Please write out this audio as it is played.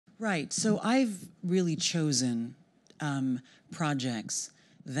Right. So I've really chosen projects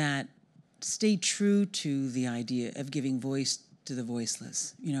that stay true to the idea of giving voice to the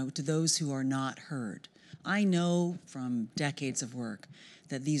voiceless, to those who are not heard. I know from decades of work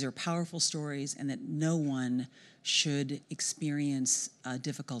that these are powerful stories and that no one should experience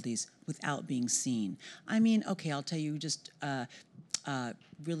difficulties without being seen. I mean, okay, I'll tell you just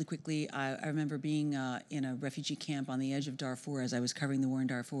really quickly, I remember being in a refugee camp on the edge of Darfur as I was covering the war in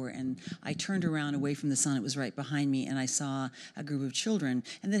Darfur, and I turned around away from the sun. It was right behind me, and I saw a group of children,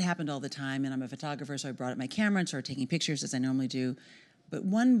 and that happened all the time, and I'm a photographer, so I brought up my camera and started taking pictures as I normally do. But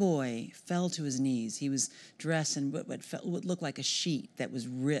one boy fell to his knees. He was dressed in what looked like a sheet that was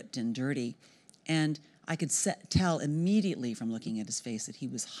ripped and dirty, and I could tell immediately from looking at his face that he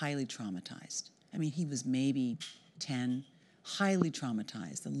was highly traumatized. I mean, he was maybe 10, highly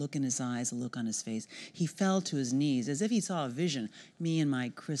traumatized, the look in his eyes, the look on his face. He fell to his knees as if he saw a vision. Me in my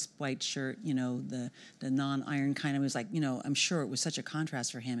crisp white shirt, the non-iron kind. I was like, I'm sure it was such a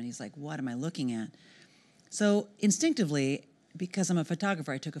contrast for him. And he's like, what am I looking at? So instinctively, because I'm a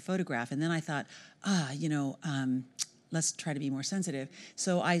photographer, I took a photograph. And then I thought, let's try to be more sensitive.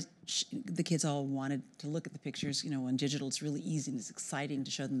 So the kids all wanted to look at the pictures. On digital, it's really easy and it's exciting to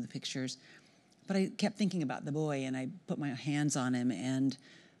show them the pictures. But I kept thinking about the boy, and I put my hands on him, and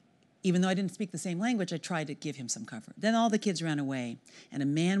even though I didn't speak the same language, I tried to give him some comfort. Then all the kids ran away, and a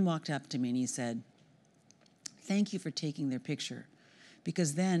man walked up to me, and he said, thank you for taking their picture,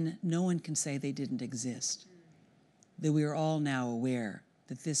 because then no one can say they didn't exist, that we are all now aware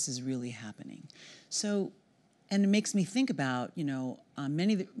that this is really happening. So, and it makes me think about,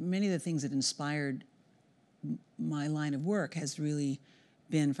 many of the things that inspired my line of work has really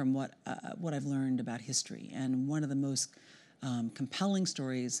been from what I've learned about history. And one of the most compelling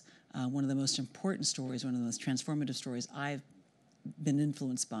stories, one of the most important stories, one of the most transformative stories I've been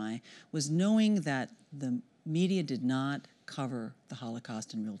influenced by was knowing that the media did not cover the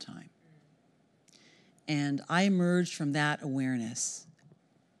Holocaust in real time. And I emerged from that awareness,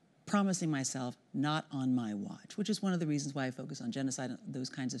 promising myself not on my watch, which is one of the reasons why I focus on genocide and those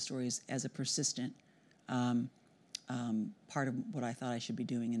kinds of stories as a persistent part of what I thought I should be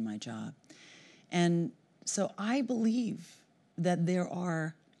doing in my job. And so I believe that there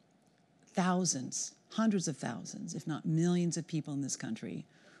are thousands, hundreds of thousands, if not millions of people in this country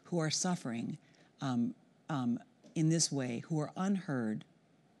who are suffering in this way, who are unheard,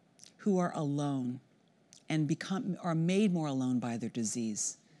 who are alone, and are made more alone by their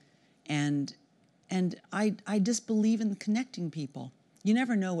disease. And I just believe in connecting people. You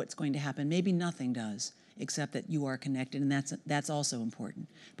never know what's going to happen. Maybe nothing does, except that you are connected, and that's also important.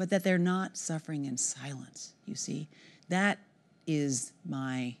 But that they're not suffering in silence, you see. That's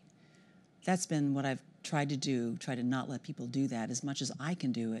been what I've tried to do, try to not let people do that as much as I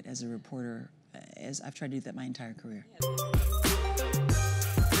can do it as a reporter, as I've tried to do that my entire career.